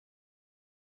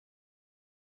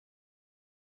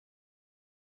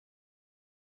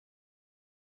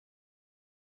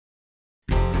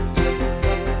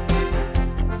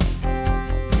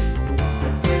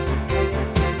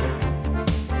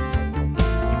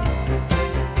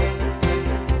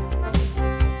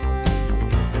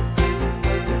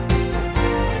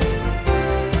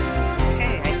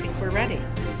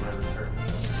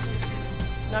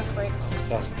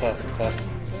Test.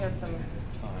 We have some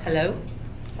Hello?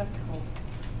 technical.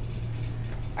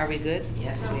 Are we good?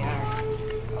 Yes, we are.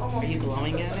 Are you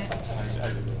blowing at it?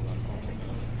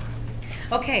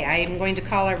 Okay, I am going to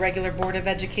call our regular Board of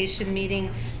Education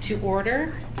meeting to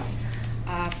order.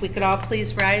 If we could all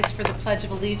please rise for the Pledge of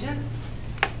Allegiance.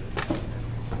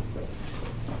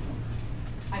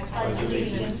 I pledge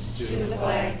allegiance to the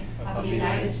flag of the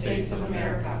United States of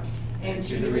America and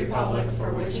to the republic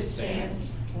for which it stands,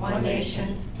 one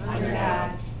nation, under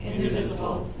God,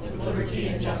 indivisible, with liberty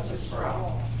and justice for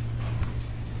all.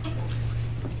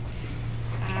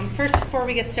 First, before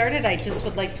we get started, I just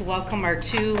would like to welcome our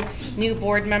two new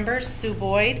board members, Sue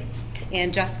Boyd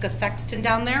and Jessica Sexton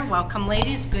down there. Welcome,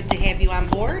 ladies. Good to have you on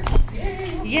board.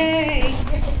 Yay!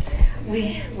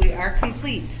 We are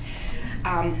complete.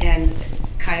 And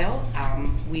Kyle,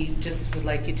 we just would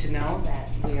like you to know that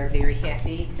we are very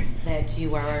happy that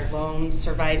you are our lone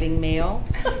surviving male.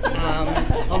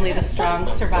 Only the strong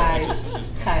survive.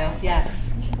 Kyle,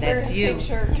 yes, that's you.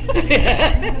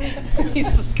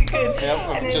 He's good. Yep,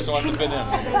 I just wanted to fit in.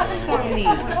 That's so neat.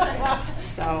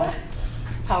 So,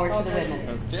 power to the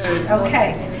women.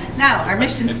 Okay, now our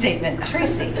mission statement.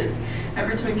 Tracy. At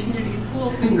Richmond Community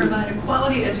Schools, we provide a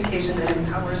quality education that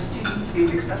empowers students to be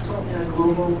successful in a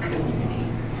global community.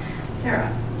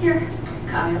 Sarah. Here.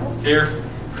 Kyle. Here.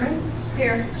 Chris.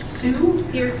 Here. Sue.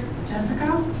 Here.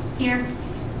 Jessica. Here.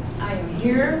 I am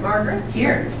here. Margaret.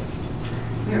 Here.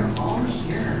 We are all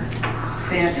here.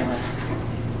 Fabulous.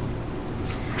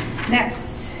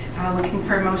 Next, looking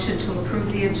for a motion to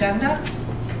approve the agenda.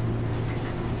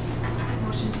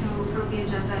 Motion to approve the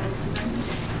agenda as presented.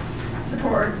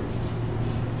 Support.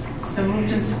 It's been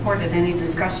moved and supported. Any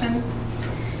discussion?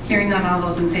 Hearing none, all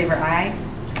those in favor, aye.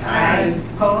 Aye.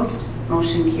 Opposed?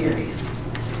 Motion carries.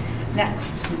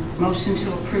 Next, motion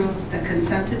to approve the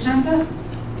consent agenda.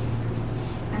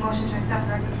 I motion to accept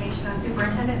the recommendation of the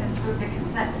superintendent and approve the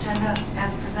consent agenda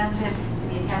as presented in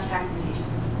the attached documentation.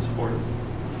 Support.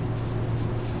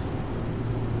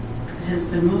 It has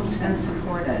been moved and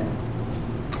supported.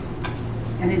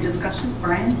 Any discussion?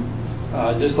 Brian?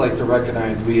 I'd just like to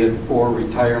recognize we had 4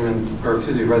 resignations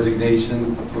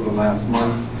for the last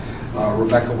month.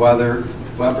 Rebecca Weber,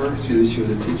 she was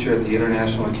a teacher at the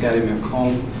International Academy of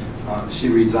Combe. She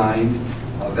resigned.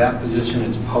 That position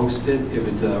is posted. If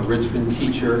it's a Richmond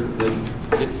teacher that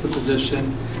gets the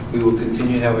position, we will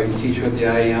continue having a teacher at the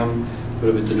IAM. But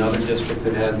if it's another district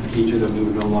that has the teacher, then we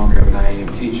would no longer have an IAM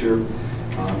teacher.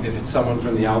 If it's someone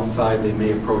from the outside, they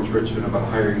may approach Richmond about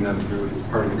hiring them through as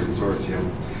part of the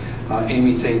consortium.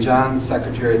 Amy St. John,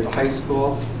 secretary at the high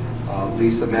school.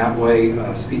 Lisa Matway,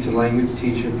 speech and language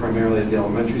teacher, primarily at the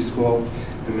elementary school.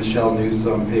 And Michelle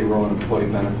Newsom, payroll and employee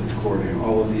benefits coordinator.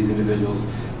 All of these individuals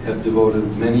have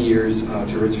devoted many years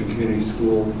to Richmond Community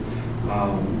Schools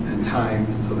and time,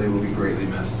 and so they will be greatly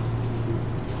missed.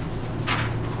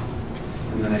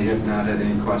 And then I have not had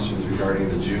any questions regarding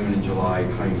the June and July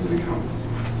claims and accounts.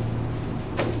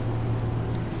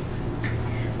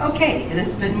 Okay, it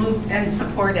has been moved and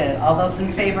supported. All those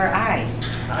in favor, aye.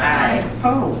 Aye.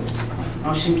 Opposed?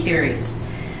 Motion carries.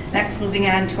 Next, moving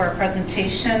on to our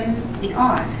presentation, the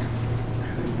aud.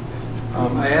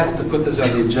 I asked to put this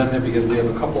on the agenda because we have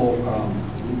a couple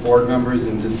board members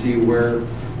and to see where,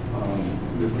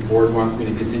 if the board wants me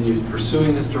to continue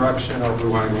pursuing this direction or if we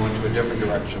want to go into a different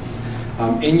direction.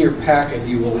 In your packet,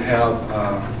 you will have,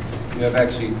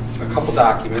 actually a couple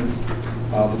documents.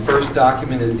 The first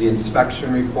document is the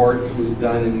inspection report. It was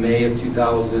done in May of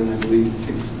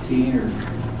 2016, or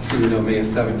May of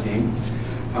 17.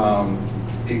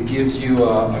 It gives you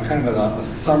a kind of a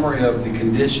summary of the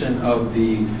condition of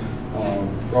the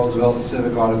Roosevelt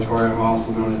Civic Auditorium,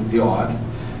 also known as the aud.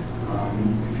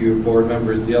 If you're board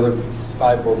members, the other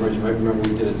 5 board members, you might remember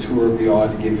we did a tour of the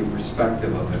aud to give you a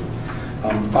perspective of it.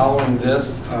 Following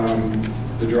this,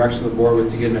 the direction of the board was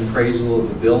to get an appraisal of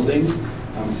the building.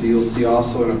 So you'll see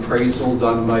also an appraisal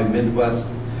done by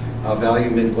Midwest,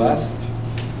 Value Midwest.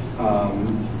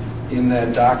 In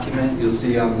that document, you'll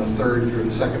see on the third or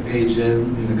the second page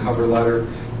in the cover letter,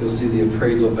 you'll see the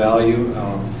appraisal value.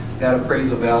 That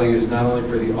appraisal value is not only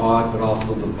for the aud, but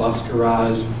also the bus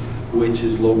garage, which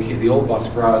is located, the old bus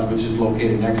garage, which is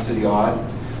located next to the aud.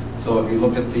 So if you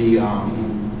look at the,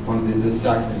 this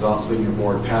document is also in your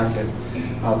board packet.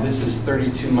 This is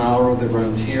 32 Mile Road that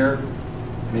runs here.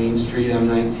 Main Street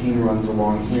M19 runs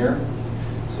along here.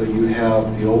 So you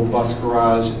have the old bus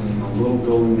garage and the little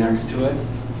building next to it.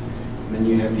 And then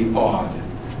you have the aud.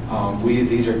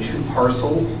 These are 2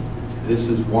 parcels. This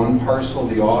is one parcel,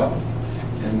 the aud.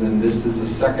 And then this is the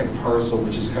second parcel,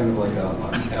 which is kind of like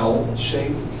an L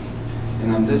shape.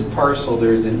 And on this parcel,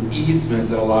 there's an easement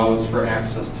that allows for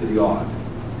access to the aud.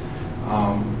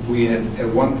 We had at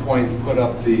one point put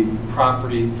up the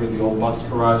property for the old bus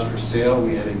garage for sale.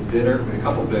 We had a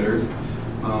couple bidders.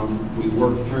 We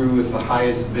worked through with the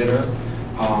highest bidder,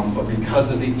 but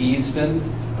because of the easement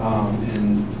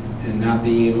and not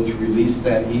being able to release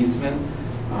that easement,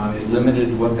 it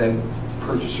limited what that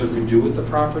purchaser could do with the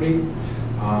property.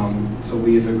 So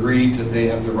we have agreed that they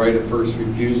have the right of first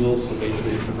refusal. So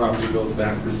basically, if the property goes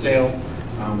back for sale,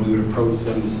 we would approach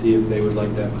them to see if they would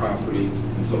like that property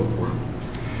and so forth.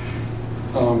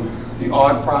 The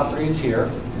odd property is here.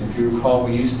 And if you recall,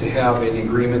 we used to have an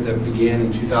agreement that began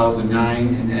in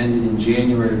 2009 and ended in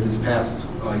January of this past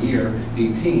year,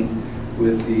 18,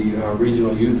 with the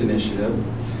Regional Youth Initiative.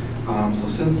 So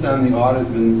since then, the odd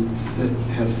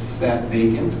has sat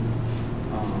vacant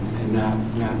and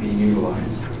not being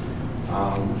utilized.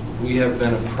 We have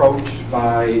been approached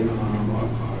by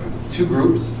two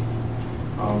groups.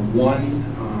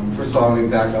 First of all, let me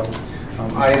back up.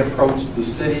 I had approached the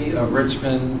city of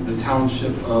Richmond, the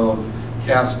township of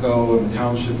Casco, and the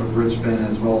township of Richmond,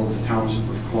 as well as the township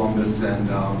of Columbus and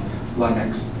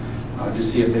Lenox, to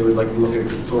see if they would like to look at a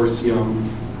consortium.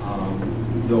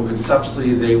 Though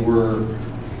conceptually they were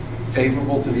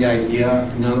favorable to the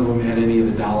idea, none of them had any of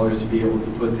the dollars to be able to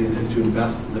to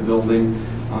invest in the building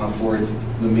for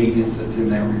the maintenance that's in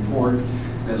that report,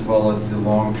 as well as the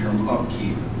long-term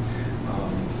upkeep.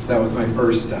 That was my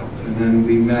first step. And then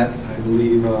we met, I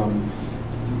believe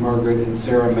Margaret and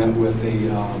Sarah met with the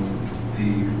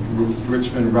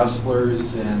Richmond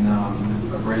Wrestlers and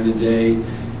Brandon Day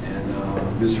and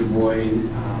Mr. Boyd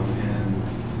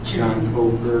and John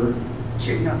Coker.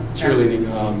 Cheerleading.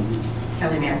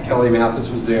 Kelly Mathis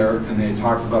was there, and they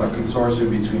talked about a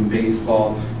consortium between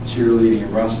baseball, cheerleading,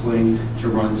 and wrestling to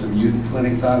run some youth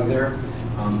clinics out of there.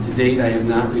 To date, I have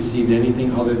not received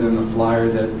anything other than the flyer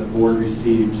that the board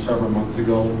received several months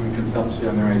ago conceptually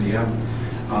on their idea.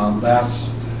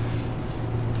 Last,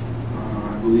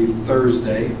 I believe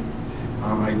Thursday,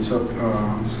 I took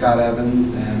Scott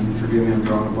Evans, and forgive me, I'm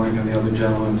drawing a blank on the other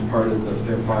gentleman, as part of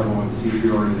their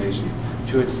 501c3 organization,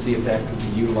 to it to see if that could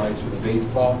be utilized for the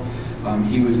baseball.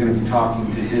 He was going to be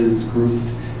talking to his group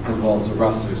as well as the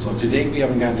wrestlers. So to date, we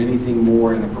haven't gotten anything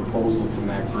more in a proposal from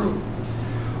that group.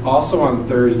 Also on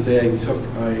Thursday, I took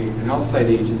an outside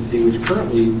agency which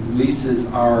currently leases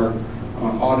our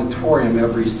auditorium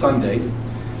every Sunday.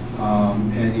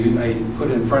 And I put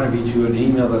in front of you an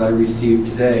email that I received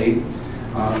today.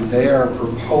 They are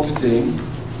proposing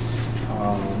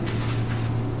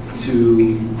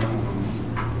to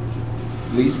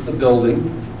lease the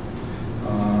building,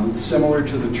 similar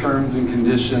to the terms and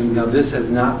conditions. Now, this has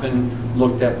not been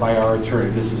looked at by our attorney.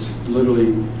 This is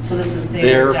literally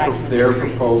their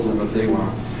proposal that they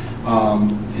want.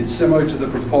 It's similar to the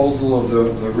proposal of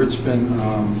the Richmond,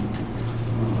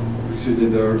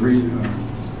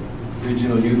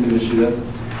 Regional Youth Initiative.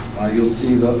 You'll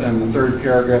see in the third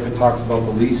paragraph it talks about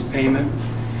the lease payment,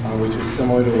 which was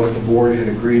similar to what the board had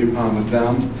agreed upon with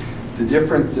them. The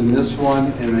difference in this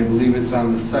one, and I believe it's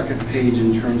on the second page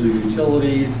in terms of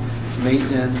utilities,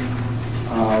 maintenance,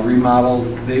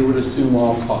 remodels, they would assume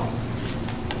all costs.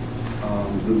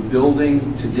 The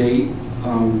building to date,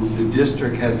 the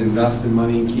district has invested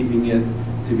money in keeping it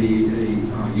to be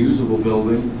a usable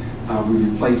building. We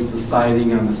replaced the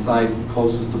siding on the side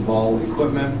closest to ball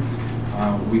equipment.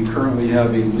 We currently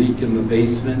have a leak in the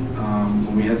basement.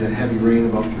 When we had that heavy rain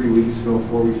about 4 weeks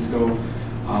ago,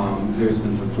 there's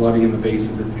been some flooding in the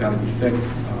basement that's got to be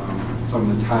fixed. Some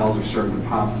of the tiles are starting to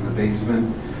pop in the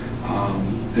basement.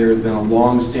 There's been a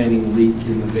long-standing leak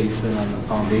in the basement on the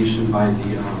foundation by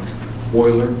the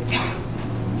boiler.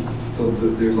 So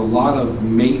there's a lot of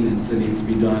maintenance that needs to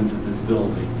be done to this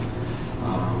building.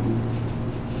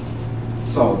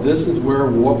 So this is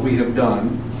what we have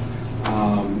done.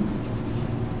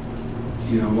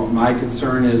 What my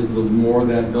concern is, the more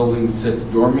that building sits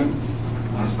dormant,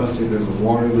 especially if there's a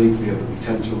water leak, we have the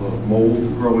potential of mold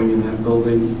growing in that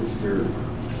building, which there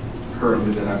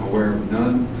currently that I'm aware of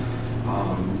none.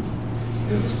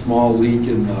 There's a small leak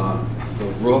in the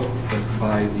roof that's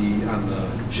on the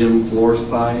gym floor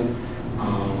side.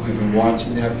 I've been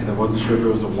watching that because I wasn't sure if it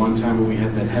was a one-time when we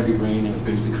had that heavy rain. It was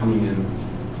basically coming in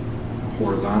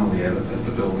horizontally at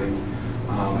the building.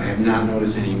 I have not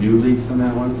noticed any new leaks on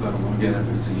that one, so I don't know again if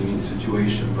it's a unique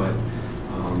situation, but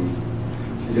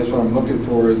I guess what I'm looking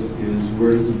for is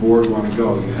where does the board want to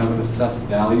go? You have an assessed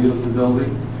value of the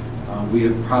building. We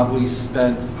have probably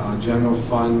spent general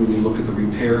fund, when you look at the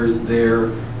repairs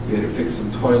there, we had to fix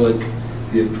some toilets,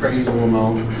 the appraisal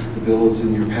amount, the bill is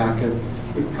in your packet.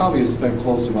 We probably have spent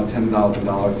close to about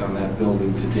 $10,000 on that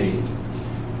building to date,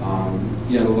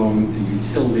 yet alone the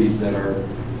utilities that are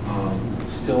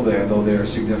still there, though they are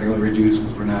significantly reduced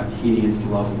because we're not heating it to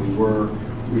the level we were.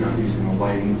 We're not using the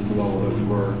lighting to the level that we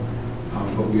were.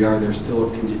 But we are, there's still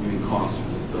a continuing cost for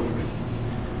this building.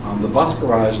 The bus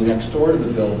garage next door to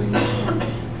the building,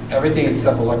 everything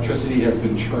except electricity has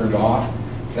been turned off.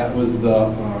 That was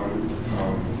the,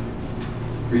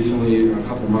 recently, a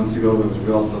couple months ago, it was a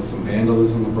result of some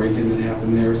vandalism, a break-in that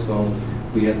happened there, so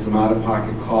we had some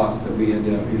out-of-pocket costs that we had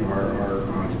to,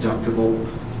 our deductible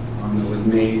that was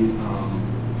made,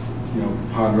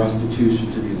 upon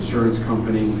restitution to the insurance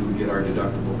company, we would get our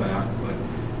deductible back, but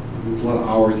there's a lot of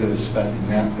hours that is spent in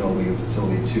that building and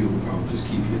facility too, just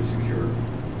keeping it secure.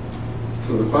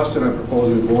 So the question I'm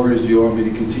proposing to the board is, do you want me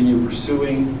to continue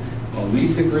pursuing a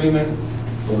lease agreement,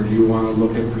 or do you want to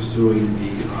look at pursuing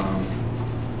the,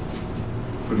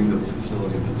 putting the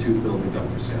facility, the two buildings up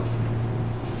for sale?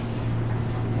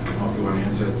 I don't know if you want to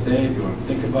answer that today, if you want to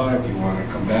think about it, if you want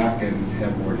to come back and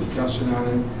have more discussion on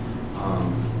it.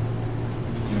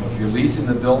 If you're leasing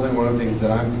the building, one of the things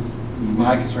that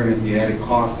my concern is the added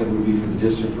cost that would be for the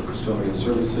district for custodial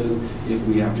services if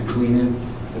we have to clean it,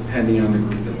 depending on the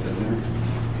group that's in there.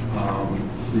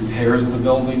 Repairs of the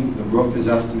building, the roof is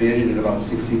estimated at about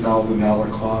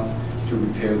 $60,000 cost to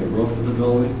repair the roof of the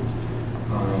building.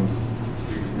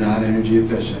 It's not energy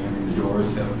efficient. I mean, the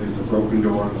doors there's a broken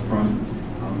door on the front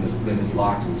that is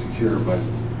locked and secure, but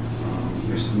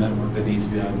there's cement work that needs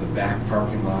to be on the back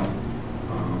parking lot.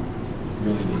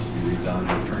 Really needs to be redone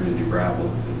or turned into gravel.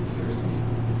 There's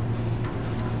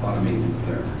a lot of maintenance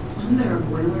there. Wasn't there a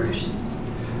boiler issue?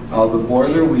 The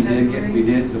boiler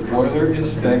the boiler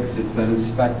is fixed. It's been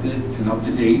inspected and up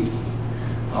to date.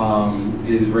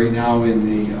 It is right now in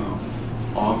the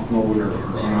off mode or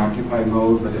unoccupied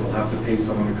mode, but it will have to pay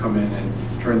someone to come in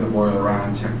and turn the boiler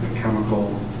on, check the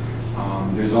chemicals.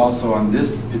 There's also on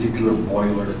this particular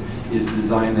boiler is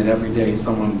designed that every day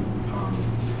someone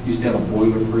used to have a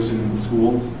boiler person in the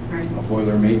schools, right. A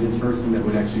boiler maintenance person that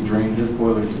would actually drain. This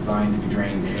boiler is designed to be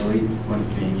drained daily when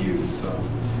it's being used. So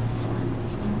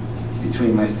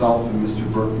between myself and Mr.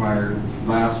 Burkmeyer,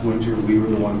 last winter we were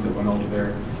the ones that went over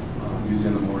there, used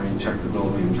in the morning, checked the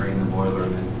building, and drained the boiler,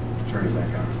 and then turn it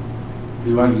back on.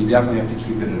 You definitely have to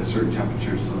keep it at a certain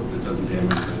temperature so that it doesn't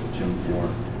damage the gym floor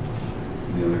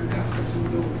and the other aspects of the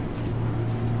building.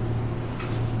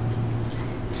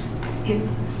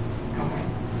 Go ahead.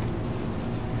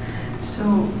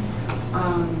 So,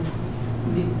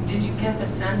 did you get the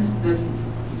sense that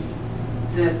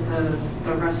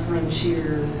the wrestling,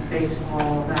 cheer,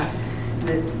 baseball, that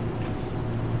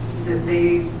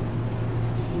they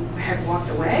had walked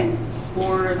away,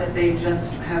 or that they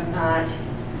just have not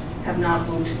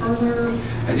moved further?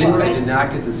 I did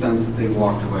not get the sense that they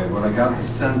walked away. What I got the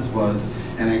sense was,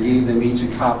 and I gave them each a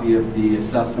copy of the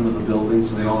assessment of the building,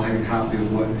 so they all had a copy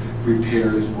of what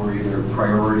repairs were either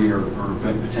priority or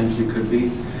potentially could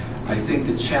be. I think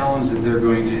the challenge that they're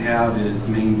going to have is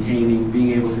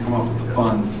being able to come up with the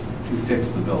funds to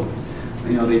fix the building.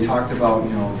 They talked about,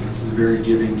 this is a very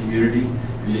giving community,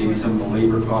 and maybe some of the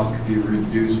labor costs could be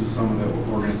reduced with some of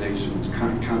the organizations,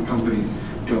 companies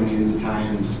donating the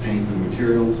time and just paying for the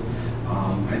materials.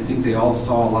 I think they all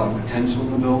saw a lot of potential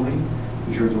in the building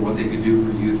in terms of what they could do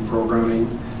for youth programming.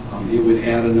 It would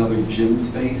add another gym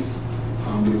space,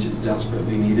 which is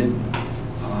desperately needed.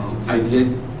 I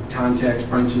did contact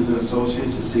French's and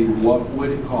Associates to see what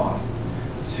would it cost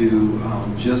to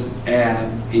just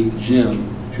add a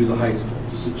gym to the high school.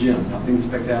 Just a gym, nothing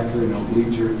spectacular, no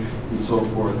bleacher and so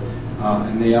forth.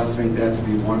 And they estimate that to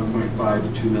be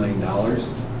 $1.5 to $2 million.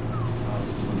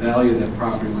 So the value of that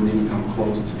property wouldn't even come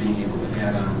close to being able to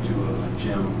add on to a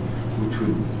gym,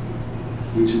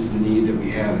 which is the need that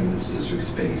we have in this district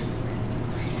space.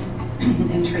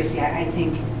 And Tracy, I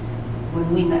think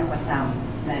when we met with them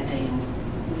that day,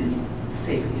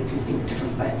 say if you think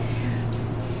different, but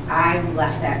I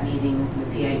left that meeting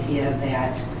with the idea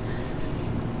that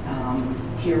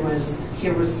here was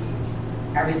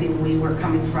everything we were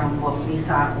coming from, what we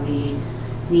thought we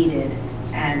needed,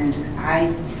 and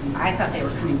I thought they were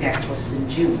coming back to us in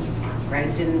June,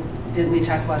 right? Didn't we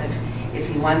talk about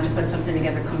if you wanted to put something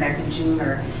together, come back in June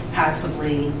or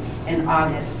possibly in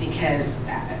August, because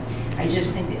I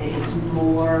just think it's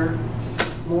more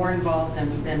involved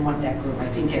than what that group. I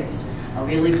think it's a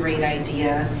really great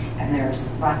idea, and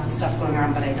there's lots of stuff going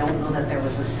on, but I don't know that there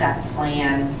was a set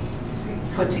plan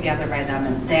put together by them,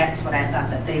 and that's what I thought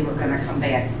that they were going to come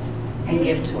back and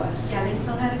give to us. Yeah, they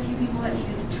still had a few people that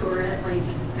needed to tour it, like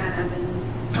Scott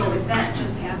Evans. So if that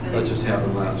just happened. That just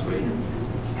happened last week.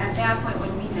 At that point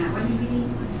when we met, when did we meet?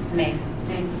 May.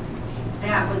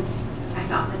 That was, I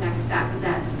thought the next step was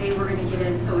that they were going to get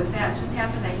in. So if that just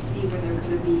happened, I see where there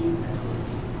could be.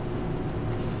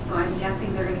 So So I'm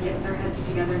guessing they're going to get their heads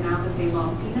together now that they've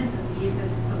all seen it and see if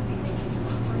it's something they can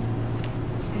work with.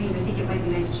 I mean, I think it might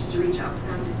be nice just to reach out to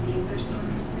them to see if there's no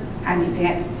interest in I mean,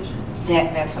 decision.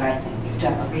 that's what I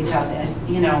think. Reach out, as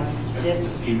you know,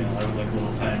 this, email, I would like a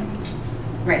little time.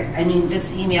 right, I mean,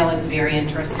 this email is very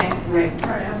interesting. Right,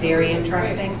 absolutely. Very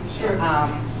interesting. Right, sure.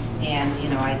 And, you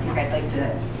know, I think I'd like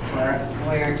to, for a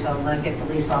lawyer to look at the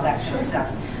lease, all that kind of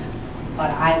stuff.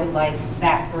 But I would like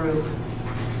that group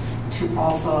to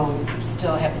also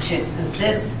still have the chance, because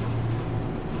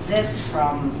this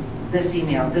from this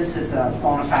email, this is a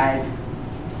bona fide,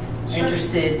 Sure.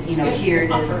 interested, you know, Yeah, here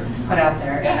it is, offer. put out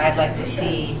there. And Yeah. I'd like to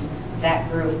see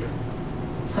that group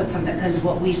put something, because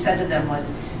what we said to them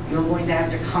was, you're going to have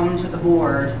to come to the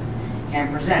board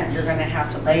and present. You're going to have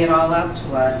to lay it all out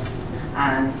to us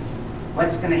on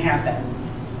what's going to happen,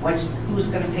 who's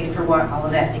going to pay for what, all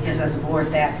of that, because as a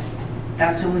board, that's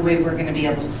the only way we're going to be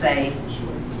able to say,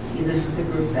 this is the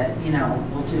group that, you know,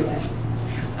 will do it.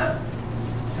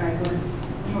 Sorry, go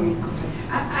ahead.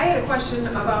 I had a question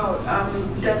about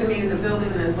designating the building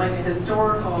as like a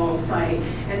historical site,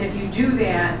 and if you do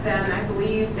that, then I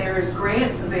believe there's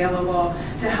grants available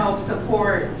to help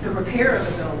support the repair of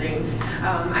the building.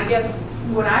 I guess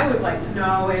what I would like to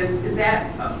know is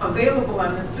that available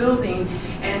on this building,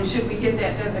 and should we get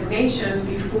that designation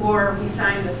before we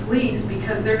sign this lease,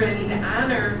 because they're going to need to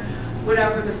honor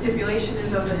whatever the stipulation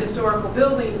is of the historical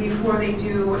building before they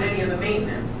do any of the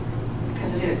maintenance.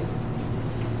 Because it is.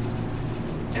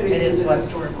 It is what?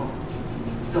 Historical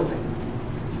building.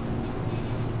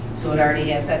 So it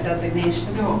already has that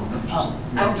designation? No, Oh.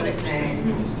 I'm just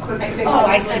saying. I think Oh,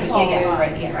 I that's see, the yeah, goal yeah, is,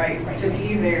 right, yeah, right. to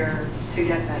be there to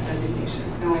get that designation,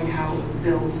 knowing how it was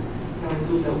built, knowing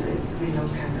who built it, I mean,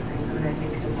 those kinds of things. I mean, I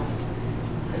think that that's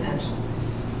potential.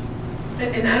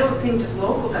 And I don't think just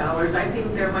local dollars, I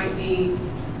think there might be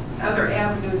other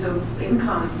avenues of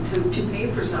income to pay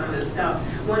for some of this stuff,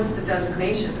 once the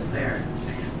designation is there.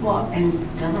 Well,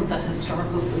 and doesn't the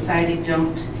Historical Society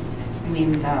I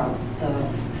mean, the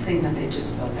thing that they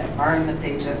just built, that barn that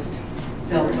they just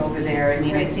built over there, I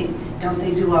mean, I think, don't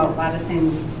they do a lot of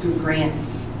things through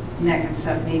grants and that kind of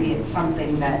stuff? Maybe it's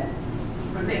something that,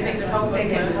 Or they could help us. They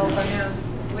could help us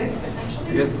Yeah. with I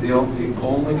potentially. guess the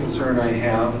only concern I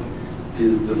have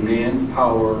is the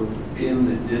manpower in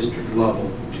the district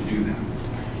level to do that.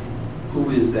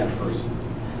 Who is that person?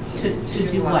 to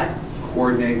do what?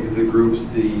 Coordinate with the groups,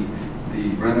 the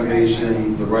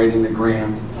renovations, the writing the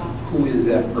grants. Who is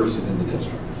that person in the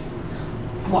district?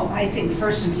 Well, I think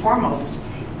first and foremost,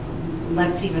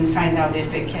 let's even find out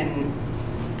if it can,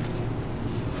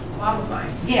 Qualify.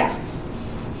 yeah.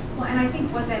 Well, and I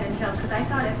think what that entails, because I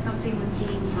thought if something was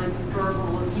deemed like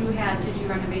historical, you had to do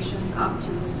renovations up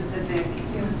to a specific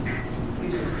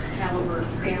caliber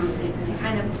or something to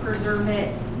kind of preserve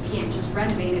it. You can't just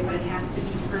renovate it, but it has to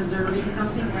be preserving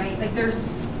something, right? Like there's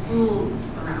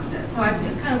rules around it. So I'm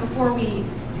just kind of, before we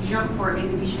jump for it,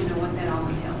 maybe we should know what that all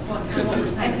entails, what we're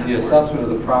signing up The for. assessment of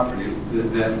the property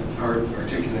that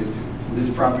articulate, this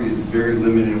property is very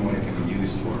limited in what it can be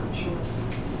used for.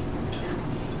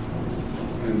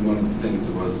 And one of the things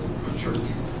that was a church.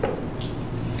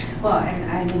 Well,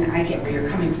 and I mean, I get where you're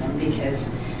coming from,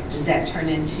 because does that turn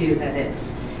into that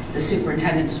it's the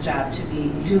superintendent's job to be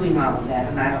doing all of that?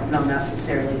 And I don't know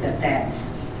necessarily that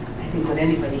that's, I think what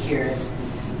anybody here is,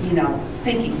 you know,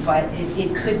 thinking, but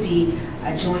it could be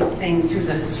a joint thing through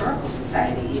the Historical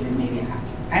Society even, maybe.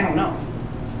 I don't know.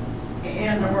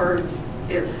 And or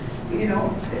if, you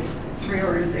know, if three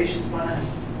organizations want to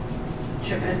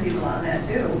chip in people on that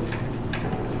too.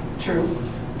 True.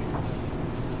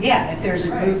 Yeah, if there's a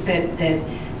group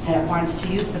that wants to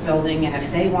use the building, and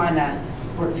if they want to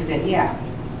work through that, yeah,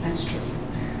 that's true.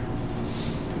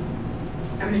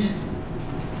 I mean,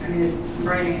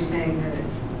 Brian, are you saying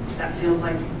that feels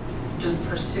like just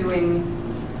pursuing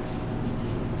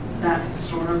that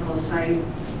historical site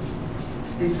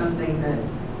is something that,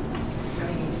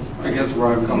 I mean, I guess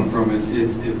where I'm coming from is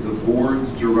if the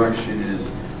board's direction is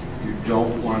you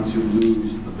don't want to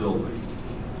lose the building,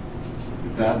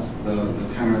 if that's the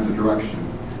tenor of the direction,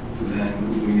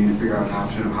 then we need to figure out an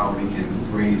option of how we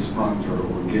can raise funds or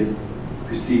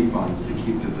receive funds to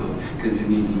keep the building, because it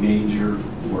needs major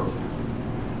work.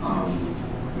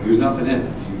 There's nothing in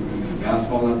it. The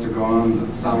basketball nets are gone,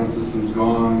 the sound system's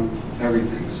gone,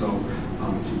 everything. So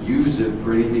to use it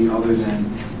for anything other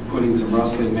than putting some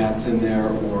wrestling mats in there,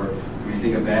 or, I mean, I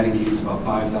think a batting cage is about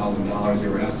 $5,000 they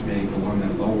were estimating for one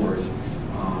that lowers.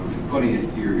 And putting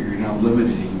it, you're now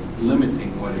limiting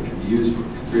what it can be used for.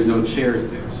 There's no chairs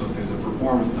there, so if there's a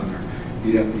performance center,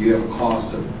 you have a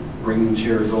cost of bringing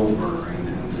chairs over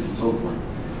and so forth.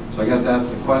 So I guess that's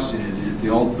the question: is the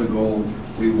ultimate goal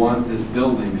we want this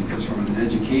building because from an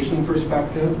educational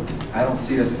perspective, I don't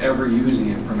see us ever using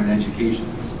it from an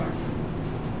educational perspective.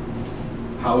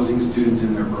 Housing students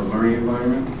in there for a learning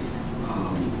environment,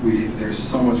 there's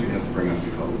so much we have to bring up to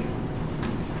code.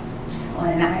 Well,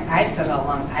 and I've said all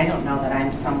along, I don't know that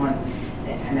I'm someone,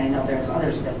 and I know there's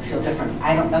others that feel different,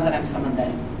 I don't know that I'm someone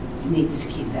that needs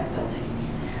to keep that building.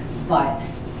 But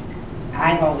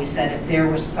I've always said if there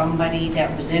was somebody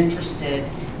that was interested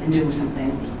in doing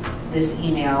something, this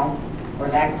email or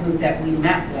that group that we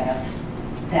met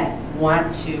with that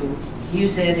want to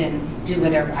use it and do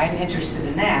whatever, I'm interested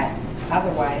in that.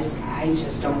 Otherwise, I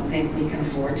just don't think we can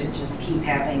afford to just keep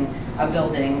having a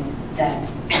building that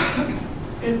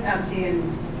Is empty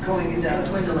and going into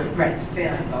Dwindling. Right.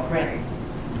 failing mode, Right. right?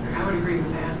 I would agree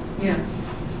with that. Yeah.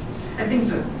 I think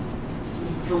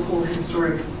the whole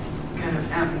historic kind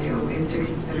of avenue is to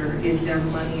consider, is there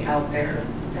money out there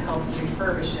to help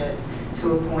refurbish it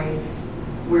to a point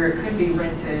where it could be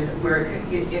rented, where it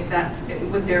could, if that,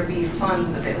 would there be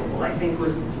funds available, I think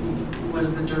was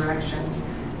the direction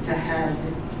to head,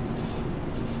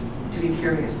 to be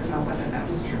curious about whether that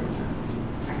was true or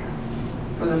not, I guess.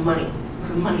 It was a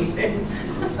money thing,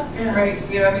 Yeah.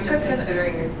 right? You know, I mean, just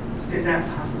considering, is that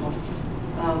possible?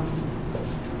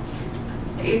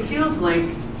 It feels like,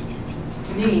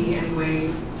 to me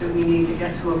anyway, that we need to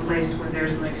get to a place where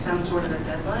there's like some sort of a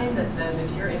deadline that says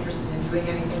if you're interested in doing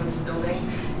anything with this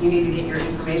building, you need to get your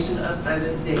information to us by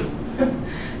this date.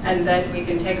 And then we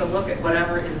can take a look at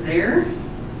whatever is there,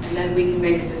 and then we can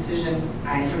make a decision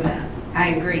from that. I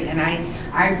agree, and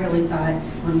I really thought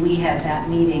when we had that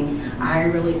meeting, I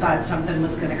really thought something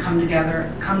was going to come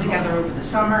together over the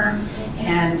summer,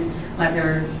 and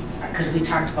whether, because we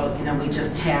talked about, you know, we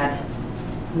just had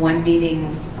one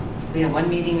meeting, we had one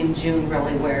meeting in June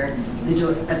really where we do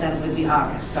it, but then it would be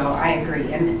August, so I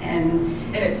agree, and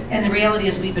the reality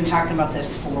is we've been talking about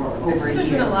this for over a There's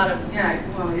year. been a lot of, yeah,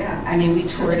 well, yeah. I mean, we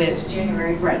toured it. Since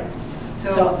January. Right.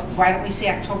 So why don't we say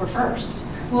October 1st?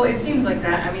 Well, it seems like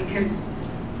that. I mean, because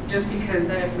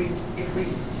then if we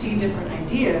see different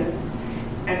ideas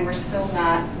and we're still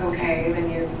not okay, then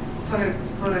you put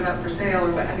it up for sale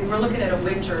or what. I mean, we're looking at a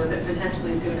winter that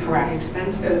potentially is going to be really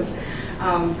expensive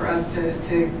for us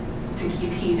to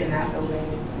keep heat in that building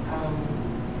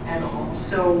at all.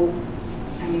 So,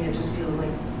 I mean, it just feels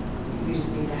like we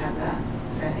just need to have that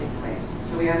set in place.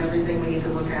 So we have everything we need to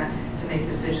look at to make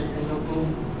decisions and go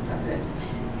boom, that's it.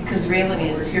 Because the reality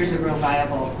is, here's a real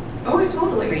viable, Oh,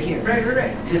 totally. Right here.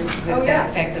 Right. just with yeah.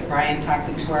 the fact of Brian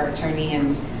talking to our attorney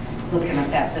and looking at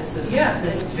that, this is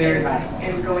very viable.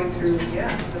 And going through,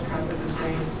 the process of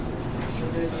saying,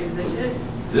 is this it?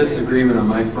 This agreement on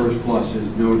my first blush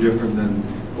is no different than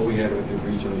what we had with the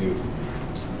regional youth.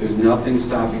 There's nothing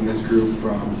stopping this group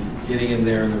from getting in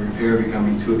there and the repair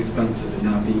becoming too expensive and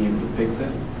not being able to fix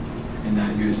it and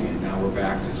not using it. Now we're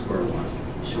back to square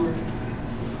one. Sure.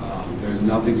 There's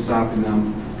nothing stopping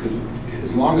them, because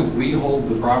as long as we hold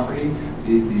the property,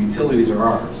 the utilities are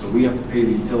ours. So we have to pay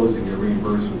the utilities and get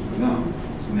reimbursements from them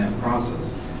in that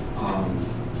process.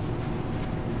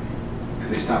 If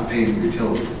they stop paying the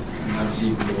utilities, and that's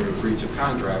you can go to breach of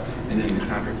contract and end the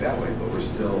contract that way, but we're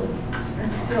still.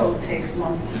 It still takes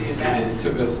months to do that. It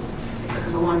took us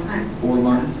a long time. 4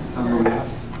 months, something like that.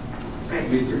 Right.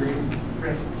 Lease agreement.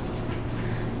 Right.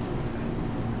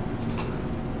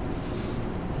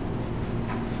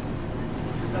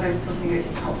 But I still think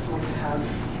it's helpful to have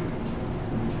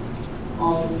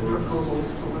all the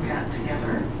proposals to look at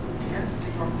together. Yes.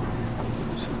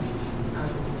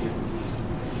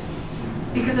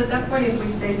 Because at that point, if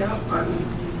we say no,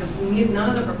 if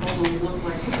none of the proposals look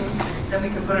like, then we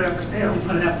can put it up for sale.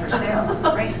 Put it up for sale,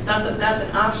 right? That's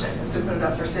an option, is to put it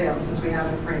up for sale since we have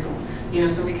an appraisal. You know,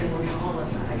 so we can look at all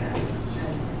of that, I guess.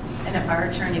 And if our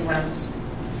attorney wants,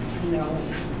 you know,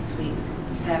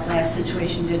 that last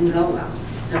situation didn't go well.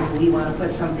 So if we want to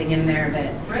put something in there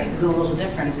that is a little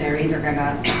different, they're either going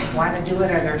to want to do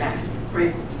it or they're not.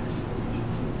 Right.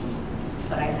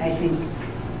 But I think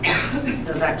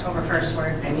those October 1st were,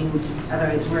 I mean,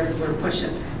 otherwise we're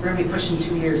going to be pushing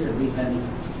 2 years that we've been.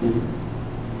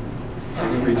 I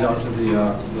can reach out to the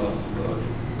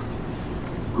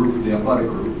group, the athletic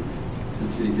group, and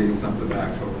see getting something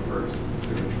back October 1st if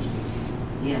they're interested.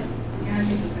 Yeah. Yeah, I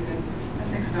think that's a good, I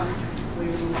think so.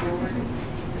 way to move forward.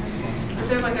 Is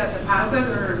there like a deposit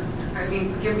or, I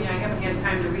mean, forgive me, I haven't had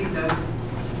time to read this.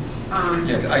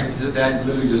 Yeah, I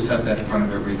literally just set that in front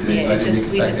of everybody today, Yeah, so I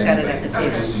didn't we just expect got it at the anybody,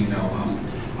 table. just so you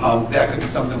know. That could be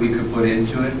something we could put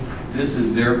into it. This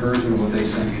is their version of what they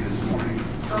sent me this morning.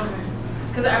 Okay.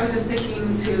 Because I was just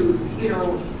thinking to, you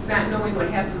know, not knowing what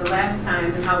happened the last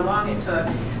time and how long it took,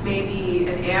 maybe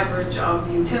an average of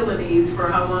the utilities for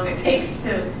how long it takes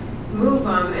to move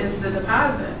them is the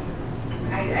deposit.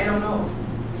 I don't know.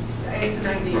 It's an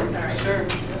idea, sorry. Sure.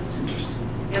 That's interesting.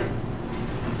 Yep.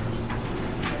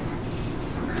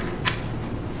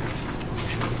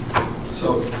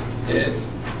 So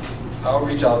I'll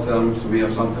reach out to them, so we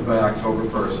have something by October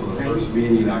 1st. So the first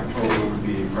meeting in October would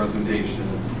be a presentation,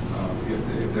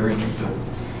 if they're interested.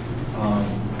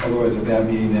 Otherwise, at that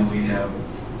meeting, then we have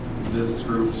this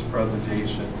group's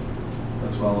presentation,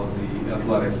 as well as the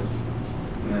athletics,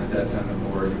 and then at that time, the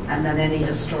board. And then any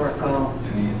historical, So I'll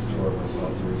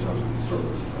have to reach out to the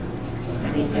historical society.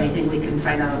 anything we can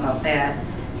find out about that,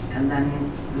 and then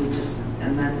we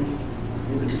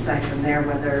would decide from there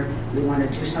whether we want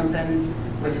to do something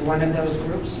with one of those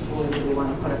groups, or do we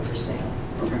want to put it for sale.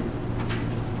 Okay.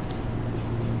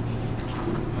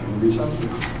 I will reach out to you.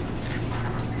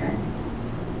 Okay.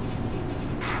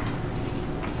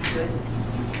 Good.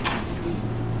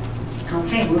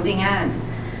 Okay, moving on.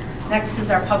 Next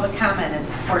is our public comment. It's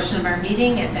the portion of our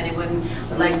meeting. If anyone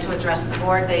would like to address the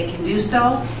board, they can do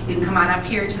so. You can come on up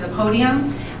here to the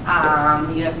podium.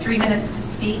 You have 3 minutes to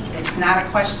speak. It's not a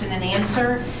question and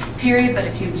answer period, but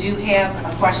if you do have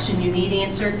a question you need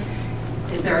answered,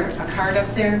 is there a card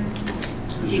up there?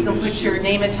 You can put your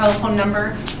name and telephone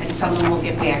number, and someone will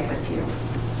get back with you.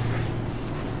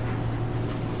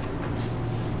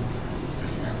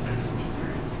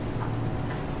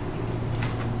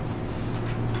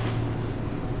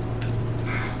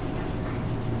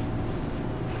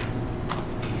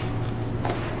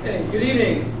 Hey, good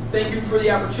evening. Thank you for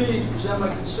the opportunity to present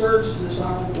my concerns to this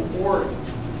honorable board.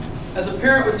 As a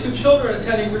parent with 2 children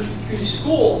attending Richmond Community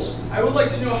Schools, I would like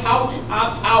to know how to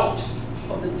opt out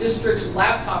of the district's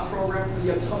laptop program for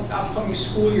the upcoming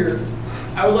school year.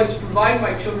 I would like to provide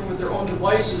my children with their own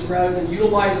devices rather than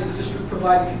utilize the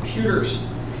district-provided computers.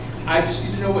 I just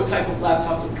need to know what type of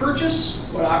laptop to purchase,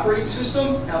 what operating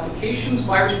system, applications,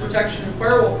 virus protection, and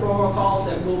firewall protocols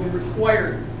that will be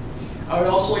required. I would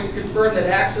also like to confirm that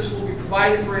access will be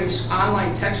provided for any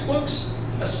online textbooks,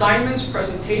 assignments,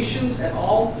 presentations, and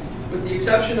all, with the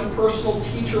exception of personal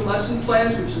teacher lesson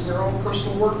plans, which is their own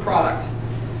personal work product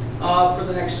for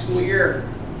the next school year.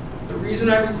 The reason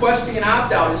I'm requesting an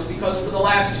opt-out is because for the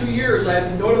last 2 years I have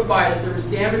been notified that there was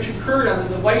damage occurred on the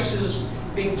devices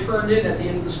being turned in at the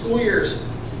end of the school years.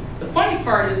 The funny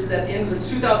part is that at the end of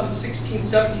the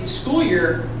 2016-17 school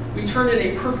year, we turned in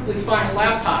a perfectly fine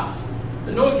laptop.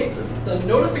 The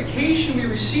notification we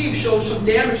received shows some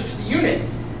damage to the unit.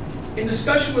 In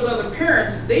discussion with other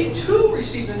parents, they too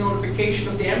received a notification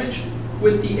of damage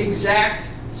with the exact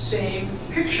same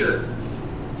picture.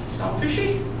 Sound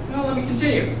fishy? Well, let me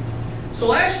continue. So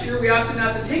last year, we opted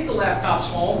not to take the laptops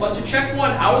home, but to check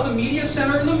one out of the media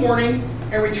center in the morning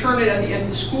and return it at the end of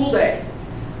the school day.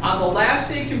 On the last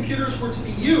day computers were to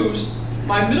be used,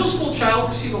 my middle school child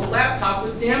received a laptop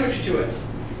with damage to it.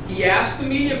 He asked the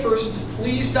media person to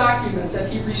please document that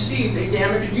he received a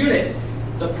damaged unit.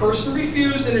 The person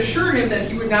refused and assured him that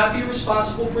he would not be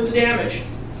responsible for the damage.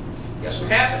 Guess what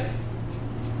happened?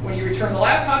 When he returned the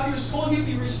laptop, he was told he'd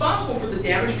be responsible for the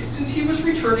damage since he was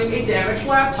returning a damaged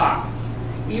laptop,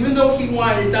 even though he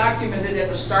wanted it documented at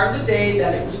the start of the day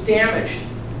that it was damaged.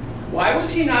 Why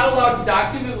was he not allowed to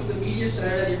document with the media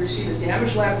center that he received a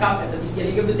damaged laptop at the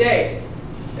beginning of the day?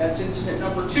 That's incident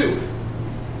number 2.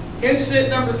 Incident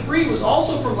number 3 was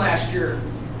also from last year.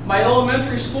 My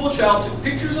elementary school child took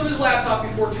pictures of his laptop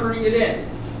before turning it in.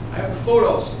 I have the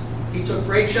photos. He took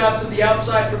great shots of the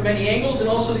outside from many angles and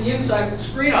also the inside with the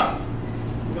screen up.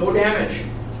 No damage.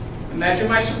 Imagine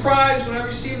my surprise when I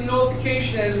received a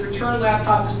notification that his returned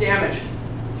laptop is damaged.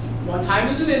 1 time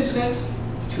is an incident,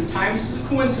 2 times is a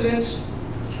coincidence,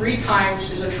 3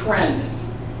 times is a trend.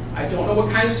 I don't know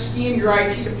what kind of scheme your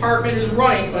IT department is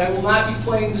running, but I will not be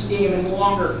playing this game any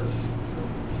longer.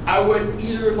 I would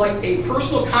either like a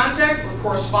personal contact or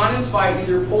correspondence via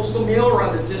either postal mail or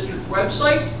on the district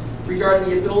website regarding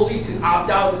the ability to opt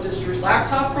out of the district's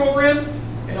laptop program,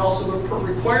 and also the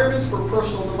requirements for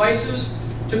personal devices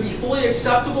to be fully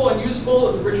acceptable and usable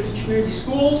in the Richmond Community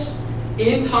Schools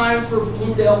in time for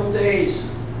Blue Devil Days.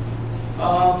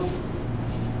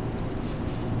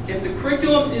 If the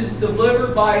curriculum is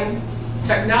delivered by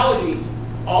technology,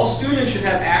 all students should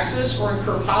have access or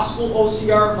incur possible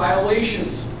OCR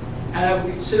violations, and I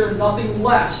would consider nothing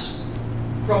less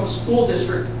from a school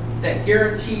district that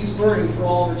guarantees learning for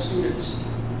all of its students.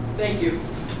 Thank you.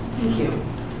 Thank you.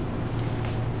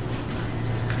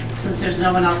 Since there's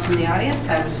no one else in the audience,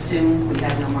 I would assume we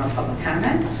have no more public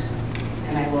comment,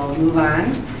 and I will move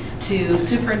on to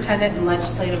superintendent and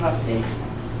legislative update.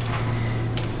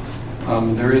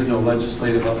 There is no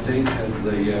legislative update as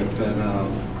they have been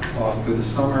off for the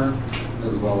summer,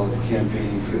 as well as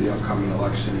campaigning for the upcoming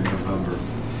election in November.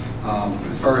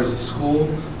 As far as the school,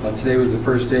 today was the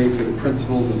first day for the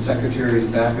principals and secretaries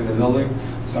back in the building,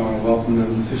 so I want to welcome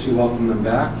them, officially welcome them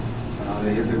back.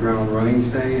 They hit the ground running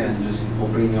today and just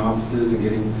opening the offices and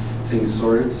getting things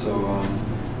sorted, so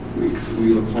we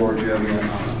look forward to having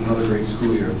another great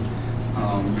school year.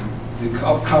 The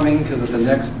upcoming, because at the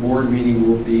next board meeting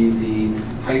will be the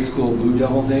high school Blue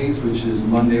Devil Days, which is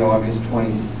Monday, August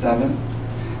 27th,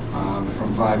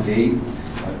 from 5 to 8.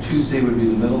 Tuesday would be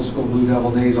the middle school Blue Devil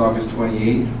Days, August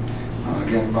 28th,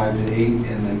 again 5 to 8,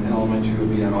 and then elementary will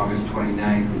be on August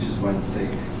 29th, which is Wednesday,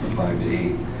 from 5 to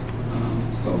 8.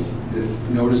 So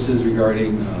the notices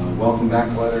regarding welcome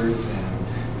back letters and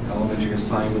elementary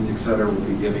assignments, etc., will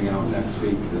be giving out next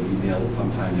week. They'll be mailed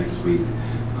sometime next week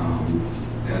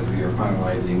as we are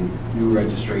finalizing new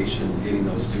registrations, getting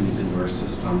those students into our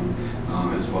system,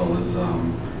 as well as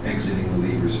exiting the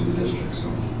leavers for the district. So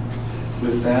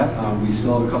with that, we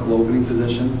still have a couple opening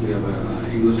positions. We have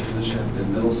an English position at the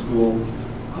middle school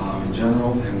in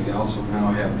general, and we also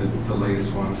now have the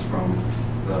latest ones from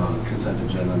the consent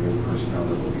agenda under the personnel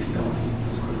that we'll be filling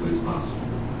as quickly as possible.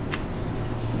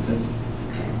 That's it.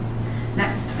 Okay.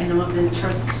 Next, item of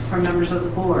interest from members of the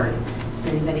board. Does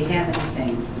anybody have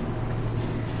anything?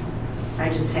 I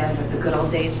just had that the Good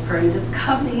Old Days Parade is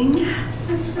coming.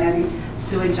 And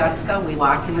Sue and Jessica, we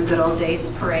walk in the Good Old Days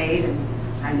Parade, and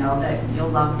I know that you'll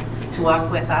love to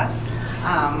walk with us.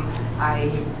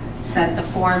 I sent the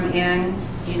form in,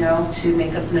 to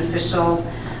make us an official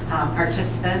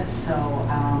participant, so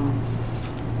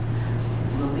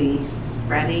we'll be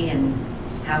ready and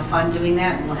have fun doing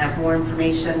that, and we'll have more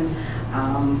information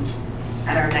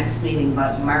at our next meeting,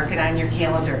 but mark it on your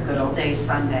calendar, Good Old Days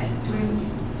Sunday. Do we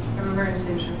remember our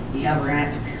same shirts? Yeah, we're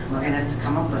gonna have to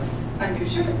come up with, A new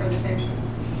shirt or the same shirts?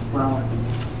 well,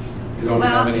 You don't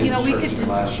have any Well, we shirts could from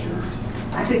do- last year.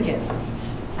 I could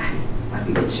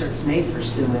get shirts made for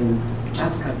Sue and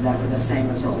Jessica that were the same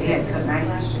as what we had, couldn't I?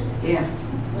 Last year? Yeah,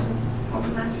 What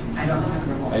was that? I don't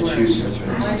remember what I word. choose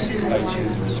Richmond. I choose I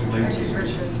choose Richmond. I choose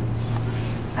Richmond.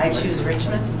 I choose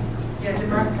Richmond. Yeah, did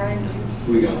Brian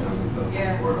do? We got them at the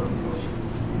Yeah. board of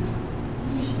associations.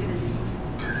 We should get a new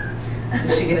one.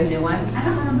 We should get a new one. I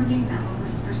don't remember getting that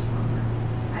one first of all.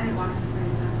 I didn't walk the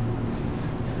parade, so.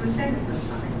 It's the same as this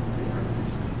sign.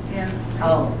 Yeah.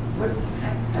 Oh,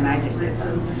 and I did get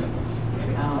them.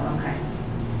 Oh, okay.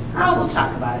 Oh, we'll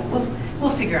talk about it. We'll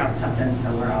figure out something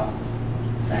so we're all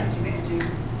set.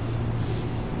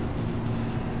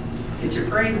 Get your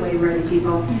parade way ready,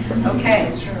 people. Okay.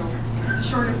 This is true. It's a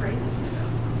shorter parade this year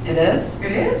though. It is?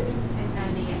 It is? It's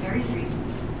ending at Mary Street.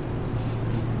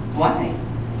 Why?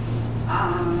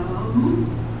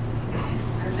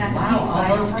 Exactly. Wow,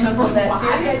 all those people that, all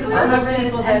those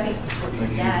people that,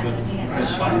 Yeah, it's ending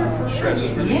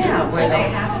at. yeah, where About they,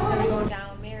 half is gonna go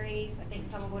down Mary's, I think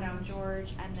some will go down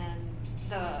George, and then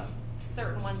the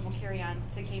certain ones will carry on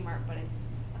to Kmart, but it's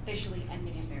officially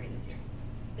ending in Mary this year.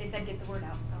 They said get the word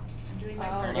out, so I'm doing my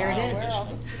part. There it is. Where are all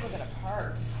those people gonna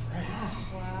park?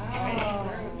 Wow.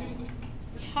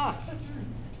 Huh,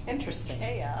 interesting.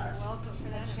 Chaos. You're welcome for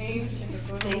that. Change in the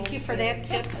good Thank old you for that days.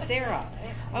 tip, Sarah.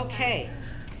 Okay,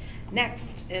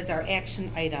 next is our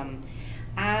action item.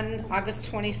 On August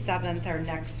 27th, our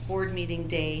next board meeting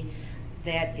day,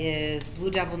 that is Blue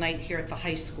Devil Night here at the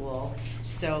high school.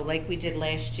 So like we did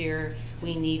last year,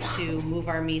 we need to move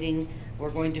our meeting. We're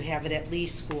going to have it at Lee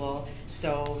School.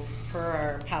 So per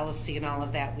our policy and all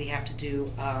of that, we have to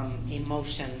do a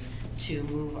motion to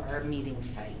move our meeting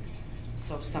site.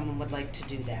 So if someone would like to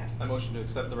do that. I motion to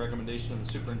accept the recommendation of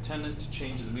the superintendent to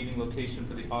change the meeting location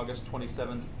for the August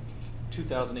 27,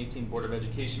 2018 Board of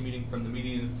Education meeting from the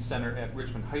Media Center at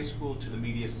Richmond High School to the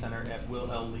Media Center at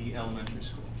Will L. Lee Elementary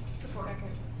School.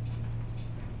 Second.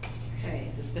 Okay,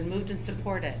 it has been moved and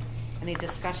supported. Any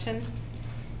discussion?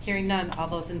 Hearing none, all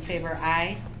those in favor,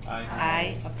 aye. Aye.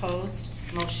 Aye, opposed,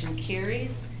 motion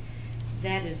carries.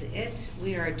 That is it.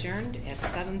 We are adjourned at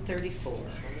 7:34.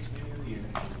 Shortest meeting of the year.